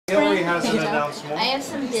Hillary has an announcement. I have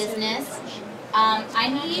some business. I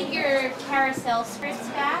need your carousel scripts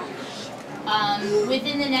back.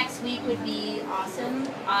 Within the next week would be awesome.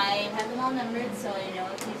 I have them all numbered, so I know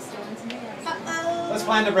if you've stolen some of them. Let's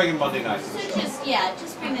plan to bring him Monday night. So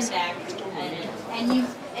just bring them back. And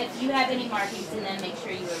if you have any markings in them, make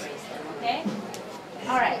sure you erase them, okay?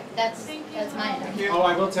 All right, that's my end. Oh,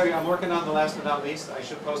 I will tell you, I'm working on the last but not least. I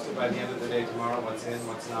should post it by the end of the day tomorrow, what's in,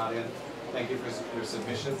 what's not in. Thank you for your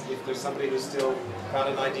submissions. If there's somebody who's still got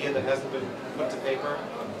an idea that hasn't been put to paper,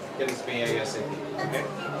 get it to me ASAP, okay?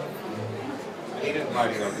 I need it in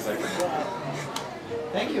writing though, because I can.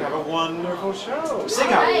 Thank you, have a wonderful show. Sing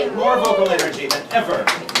out, more vocal energy than ever.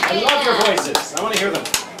 I love your voices, I want to hear them.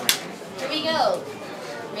 Here we go.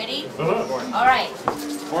 Ready? Born. All right.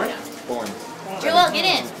 Born? Born. Joel, get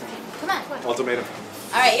in. Come on. Ultimatum.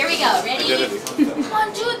 All right, here we go. Ready? Identity.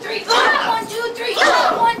 1, 2, 3, go! 1, 2, 3, go!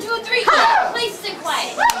 1, 2, 3, go! Please sit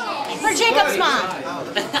quiet. For Jacob's mom.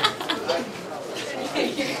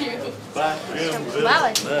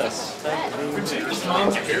 Wow. This. Jacob's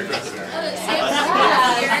mom's hairdresser.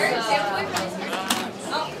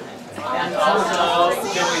 And also,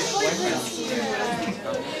 Joey's boyfriend.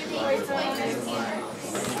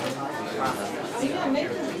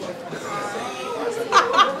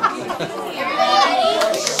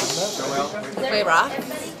 Wait, Rock?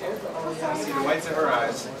 See the whites of her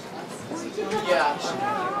eyes. Yeah.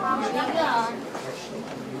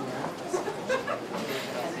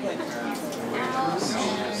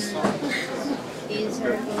 These are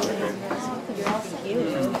you're all so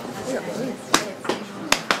cute.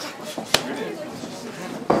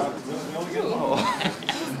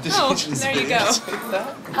 Oh, there you go.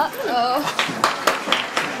 Uh-oh.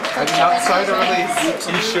 I'm outside early.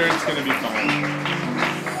 Are you sure it's going to be fine?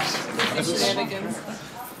 Shenanigans.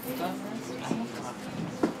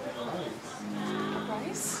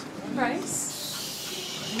 Price?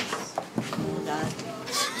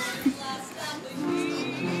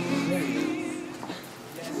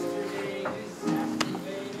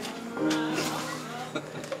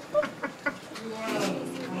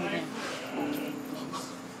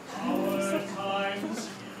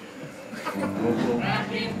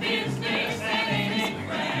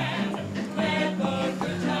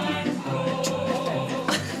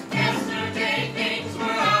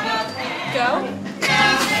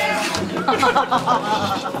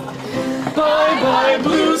 Bye bye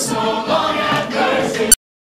blue, so long.